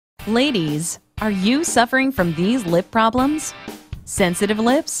Ladies, are you suffering from these lip problems? Sensitive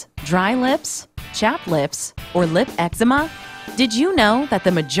lips, dry lips, chapped lips, or lip eczema? Did you know that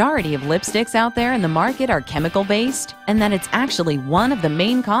the majority of lipsticks out there in the market are chemical-based and that it's actually one of the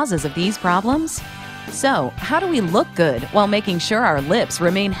main causes of these problems? So, how do we look good while making sure our lips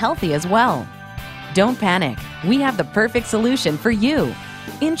remain healthy as well? Don't panic. We have the perfect solution for you.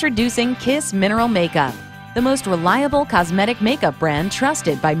 Introducing Kiss Mineral Makeup, the most reliable cosmetic makeup brand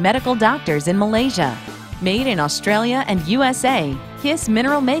trusted by medical doctors in Malaysia. Made in Australia and USA, Kiss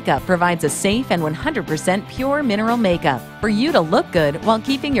Mineral Makeup provides a safe and 100% pure mineral makeup for you to look good while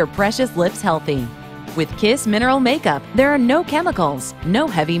keeping your precious lips healthy. With Kiss Mineral Makeup, there are no chemicals, no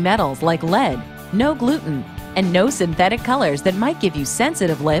heavy metals like lead, no gluten, and no synthetic colors that might give you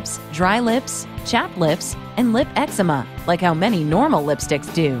sensitive lips, dry lips, chapped lips, and lip eczema, like how many normal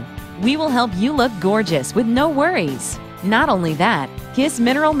lipsticks do. We will help you look gorgeous with no worries. Not only that, Kiss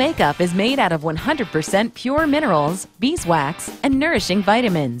Mineral Makeup is made out of 100% pure minerals, beeswax, and nourishing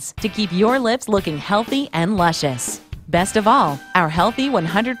vitamins to keep your lips looking healthy and luscious. Best of all, our healthy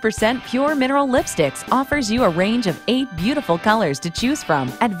 100% pure mineral lipsticks offers you a range of 8 beautiful colors to choose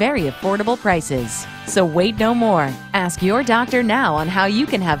from at very affordable prices. So wait no more. Ask your doctor now on how you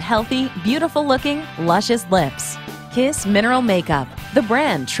can have healthy, beautiful-looking, luscious lips. Kiss Mineral Makeup, the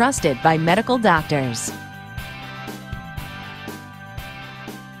brand trusted by medical doctors.